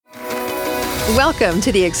Welcome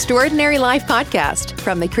to the Extraordinary Life Podcast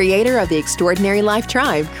from the creator of the Extraordinary Life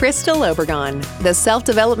Tribe, Crystal Obregon, the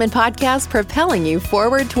self-development podcast propelling you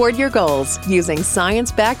forward toward your goals using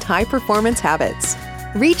science-backed high-performance habits.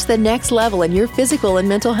 Reach the next level in your physical and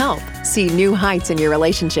mental health, see new heights in your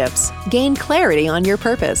relationships, gain clarity on your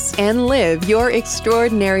purpose, and live your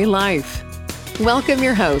extraordinary life. Welcome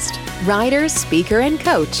your host, writer, speaker, and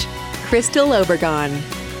coach, Crystal Obregon.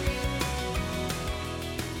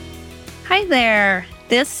 Hi there.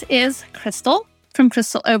 This is Crystal from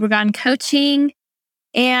Crystal Obregon Coaching.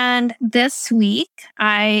 And this week,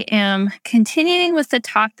 I am continuing with the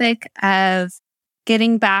topic of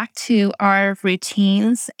getting back to our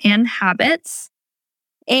routines and habits.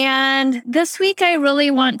 And this week, I really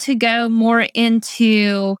want to go more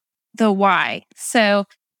into the why. So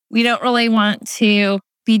we don't really want to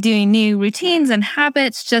be doing new routines and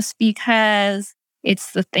habits just because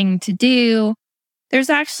it's the thing to do. There's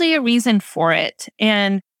actually a reason for it.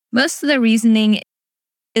 And most of the reasoning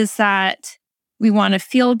is that we want to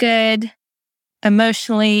feel good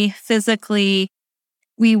emotionally, physically.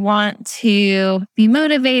 We want to be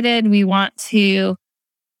motivated. We want to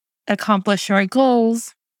accomplish our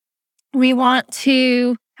goals. We want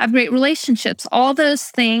to have great relationships. All those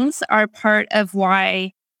things are part of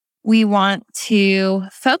why we want to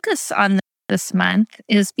focus on this month,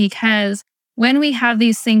 is because when we have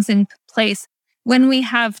these things in place, when we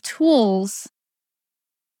have tools,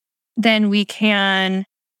 then we can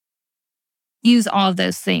use all of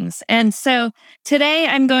those things. And so today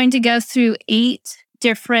I'm going to go through 8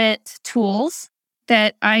 different tools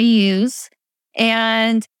that I use.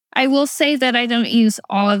 And I will say that I don't use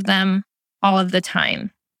all of them all of the time.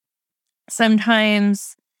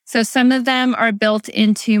 Sometimes, so some of them are built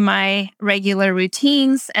into my regular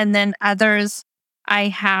routines, and then others I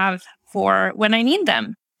have for when I need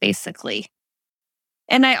them, basically.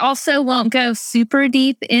 And I also won't go super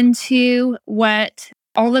deep into what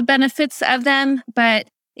all the benefits of them, but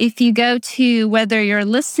if you go to whether you're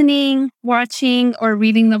listening, watching, or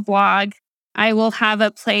reading the blog, I will have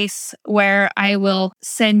a place where I will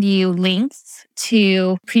send you links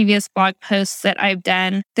to previous blog posts that I've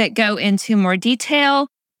done that go into more detail.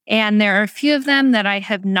 And there are a few of them that I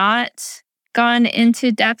have not gone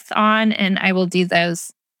into depth on, and I will do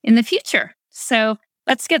those in the future. So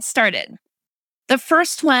let's get started. The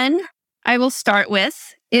first one I will start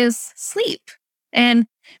with is sleep. And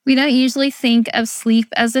we don't usually think of sleep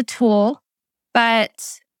as a tool,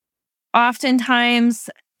 but oftentimes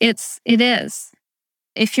it is.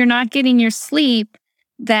 If you're not getting your sleep,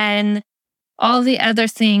 then all the other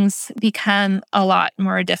things become a lot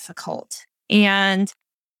more difficult. And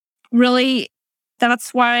really,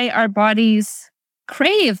 that's why our bodies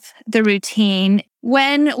crave the routine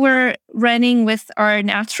when we're running with our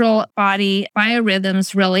natural body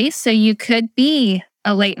biorhythms, really. So you could be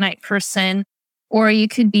a late night person, or you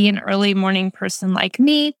could be an early morning person like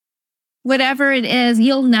me. Whatever it is,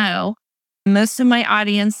 you'll know. Most of my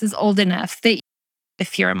audience is old enough that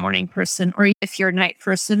if you're a morning person, or if you're a night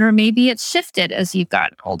person, or maybe it's shifted as you've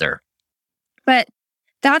gotten older. But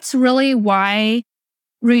that's really why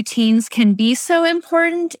routines can be so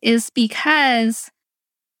important, is because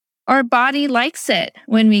our body likes it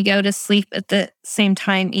when we go to sleep at the same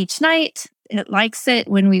time each night. It likes it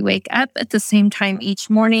when we wake up at the same time each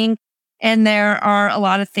morning. And there are a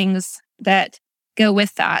lot of things that go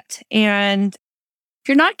with that. And if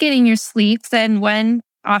you're not getting your sleep, then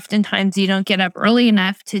oftentimes you don't get up early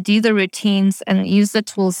enough to do the routines and use the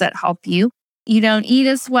tools that help you. You don't eat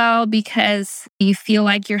as well because you feel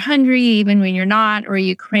like you're hungry even when you're not, or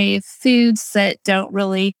you crave foods that don't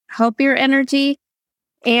really help your energy.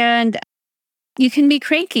 And you can be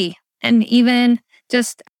cranky and even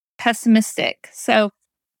just pessimistic. So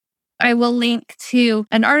I will link to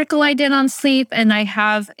an article I did on sleep, and I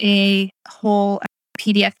have a whole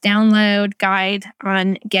PDF download guide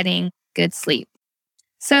on getting good sleep.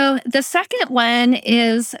 So the second one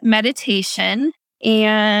is meditation,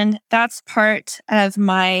 and that's part of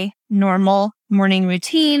my normal morning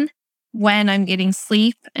routine when I'm getting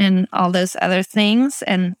sleep and all those other things.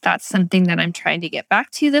 And that's something that I'm trying to get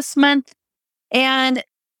back to this month. And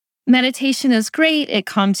meditation is great. It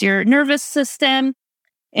calms your nervous system.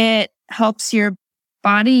 It helps your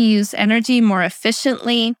body use energy more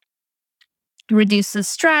efficiently, reduces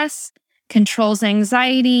stress, controls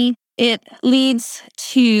anxiety. It leads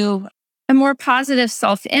to a more positive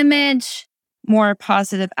self-image, more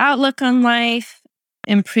positive outlook on life,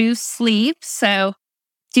 improves sleep. So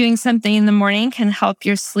doing something in the morning can help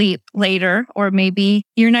your sleep later, or maybe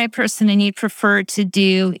you're a night person and you prefer to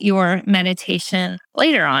do your meditation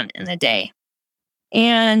later on in the day.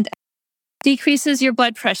 And decreases your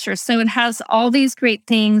blood pressure. So it has all these great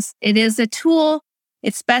things. It is a tool.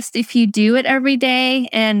 It's best if you do it every day.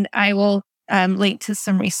 And I will link to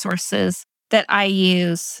some resources that I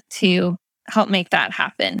use to help make that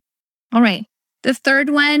happen. All right. The third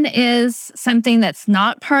one is something that's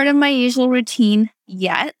not part of my usual routine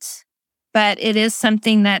yet, but it is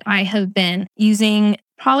something that I have been using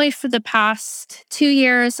probably for the past 2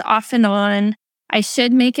 years off and on. I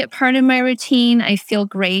should make it part of my routine. I feel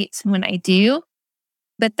great when I do,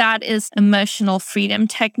 but that is emotional freedom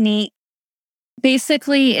technique.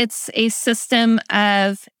 Basically, it's a system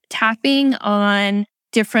of tapping on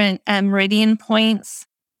different meridian points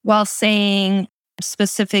while saying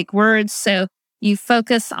specific words. So you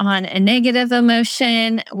focus on a negative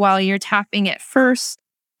emotion while you're tapping it first.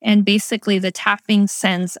 And basically, the tapping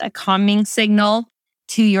sends a calming signal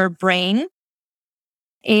to your brain.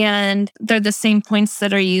 And they're the same points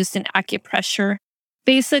that are used in acupressure.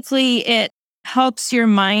 Basically, it helps your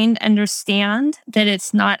mind understand that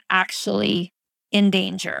it's not actually in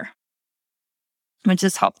danger, which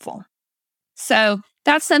is helpful. So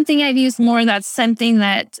that's something I've used more. That's something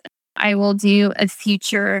that I will do a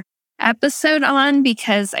future episode on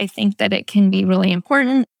because I think that it can be really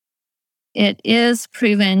important. It is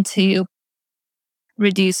proven to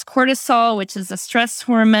reduce cortisol, which is a stress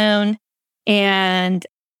hormone, and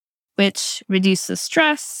which reduces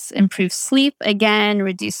stress, improves sleep, again,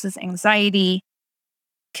 reduces anxiety,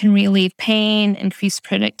 can relieve pain, increase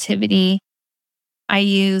productivity. I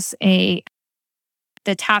use the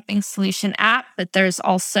Tapping Solution app, but there's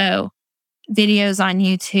also videos on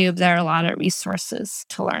YouTube. There are a lot of resources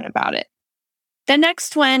to learn about it. The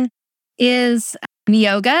next one is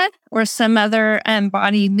yoga or some other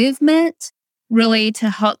body movement, really to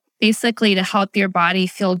help your body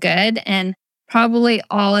feel good. And probably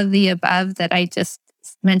all of the above that I just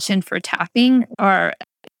mentioned for tapping are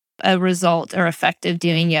a result or effect of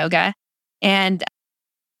doing yoga. And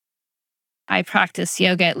I practice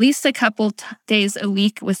yoga at least a couple days a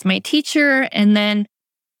week with my teacher. And then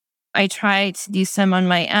I try to do some on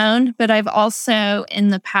my own. But I've also, in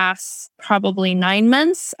the past probably 9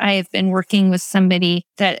 months, I have been working with somebody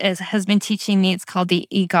that has been teaching me. It's called the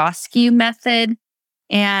Egoscue method.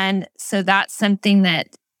 And so that's something that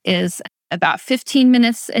is about 15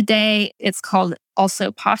 minutes a day. It's called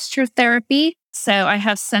also posture therapy. So I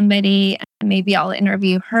have somebody, maybe I'll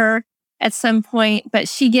interview her at some point, but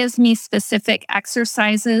she gives me specific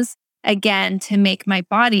exercises, again, to make my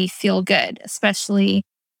body feel good, especially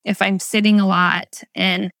if I'm sitting a lot.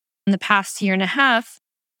 And in the past year and a half,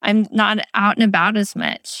 I'm not out and about as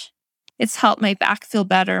much. It's helped my back feel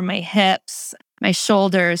better, my hips, my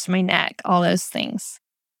shoulders, my neck, all those things.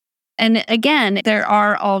 And again, there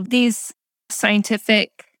are all these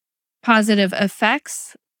scientific positive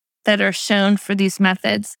effects that are shown for these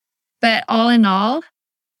methods. But all in all,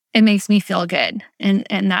 it makes me feel good. And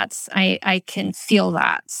that's, I can feel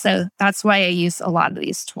that. So that's why I use a lot of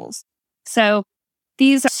these tools. So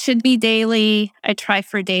these should be daily. I try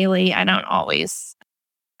for daily. I'm not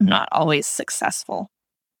always successful.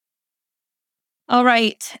 All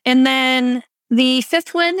right. And then the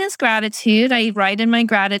fifth one is gratitude. I write in my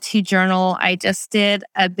gratitude journal. I just did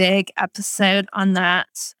a big episode on that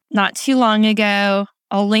not too long ago.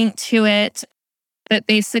 I'll link to it. But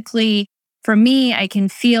basically, for me, I can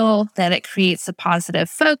feel that it creates a positive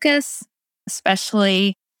focus,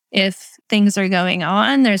 especially if things are going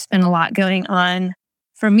on. There's been a lot going on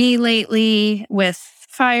for me lately with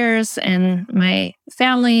fires and my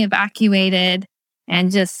family evacuated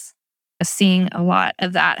and just seeing a lot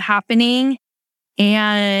of that happening.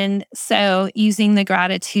 And so using the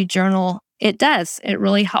gratitude journal, it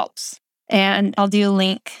really helps. And I'll do a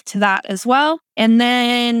link to that as well. And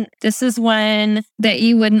then this is one that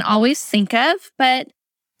you wouldn't always think of, but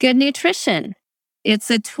good nutrition. It's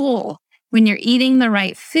a tool. When you're eating the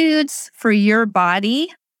right foods for your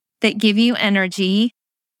body that give you energy,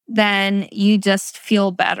 then you just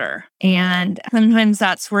feel better. And sometimes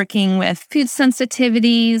that's working with food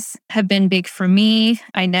sensitivities have been big for me.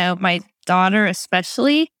 I know my daughter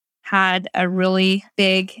especially had a really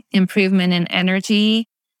big improvement in energy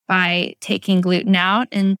by taking gluten out.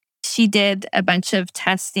 And she did a bunch of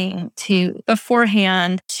testing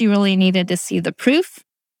beforehand. She really needed to see the proof.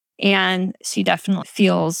 And she definitely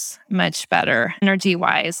feels much better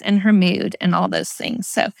energy-wise and her mood and all those things.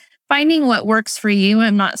 So finding what works for you.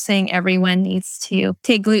 I'm not saying everyone needs to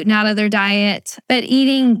take gluten out of their diet, but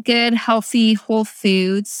eating good, healthy, whole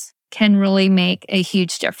foods can really make a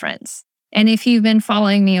huge difference. And if you've been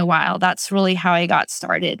following me a while, that's really how I got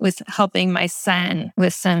started with helping my son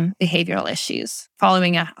with some behavioral issues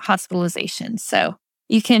following a hospitalization. So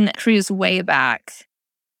you can cruise way back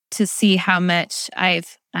to see how much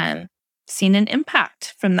I've seen an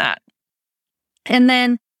impact from that. And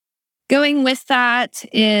then going with that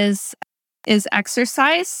is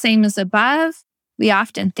exercise, same as above. We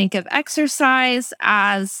often think of exercise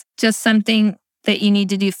as just something that you need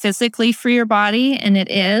to do physically for your body, and it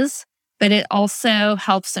is, but it also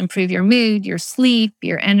helps improve your mood, your sleep,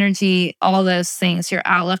 your energy, all those things, your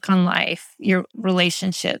outlook on life, your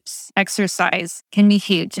relationships. Exercise can be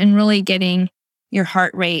huge, and really getting your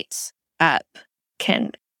heart rate up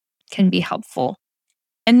can be helpful.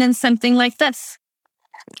 And then something like this,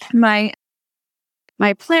 my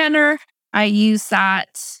planner, I use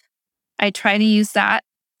that. I try to use that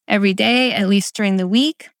every day, at least during the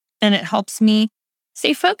week, and it helps me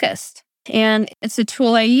stay focused. And it's a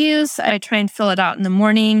tool I use. I try and fill it out in the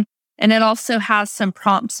morning. And it also has some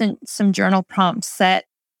prompts and some journal prompts that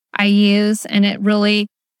I use. And it really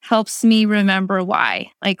helps me remember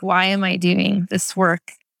why. Like, why am I doing this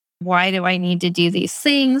work? Why do I need to do these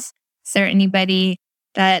things? Is there anybody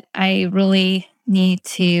that I really need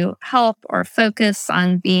to help or focus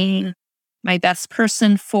on being my best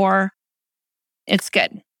person for? It's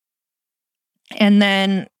good. And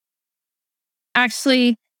then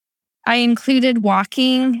actually, I included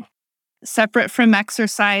walking separate from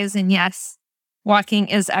exercise. And yes, walking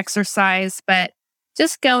is exercise, but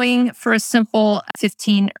just going for a simple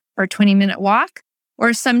 15 or 20-minute walk,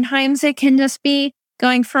 or sometimes it can just be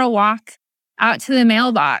going for a walk out to the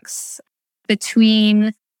mailbox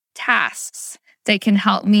between tasks. They can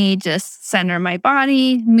help me just center my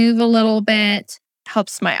body, move a little bit,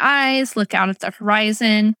 helps my eyes look out at the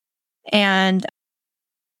horizon. And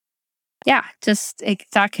yeah,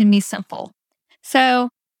 that can be simple. So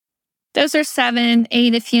those are 7,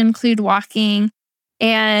 8 if you include walking.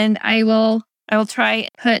 And I will try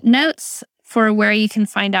put notes for where you can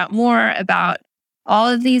find out more about all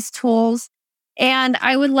of these tools. And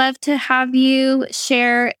I would love to have you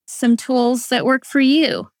share some tools that work for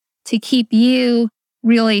you to keep you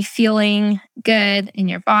really feeling good in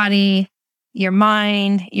your body, your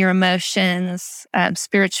mind, your emotions,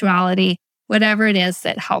 spirituality, whatever it is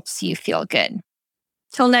that helps you feel good.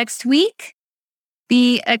 Till next week,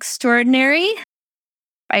 be extraordinary.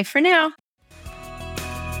 Bye for now.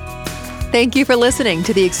 Thank you for listening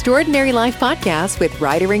to the Extraordinary Life Podcast with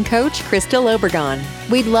writer and coach Crystal Obergon.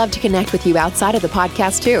 We'd love to connect with you outside of the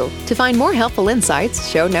podcast too. To find more helpful insights,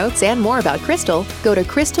 show notes, and more about Crystal, go to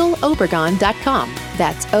crystalobergon.com.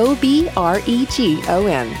 That's OBREGON,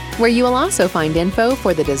 where you will also find info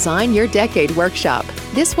for the Design Your Decade workshop.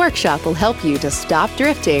 This workshop will help you to stop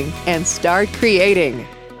drifting and start creating.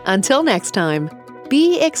 Until next time,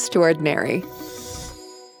 be extraordinary.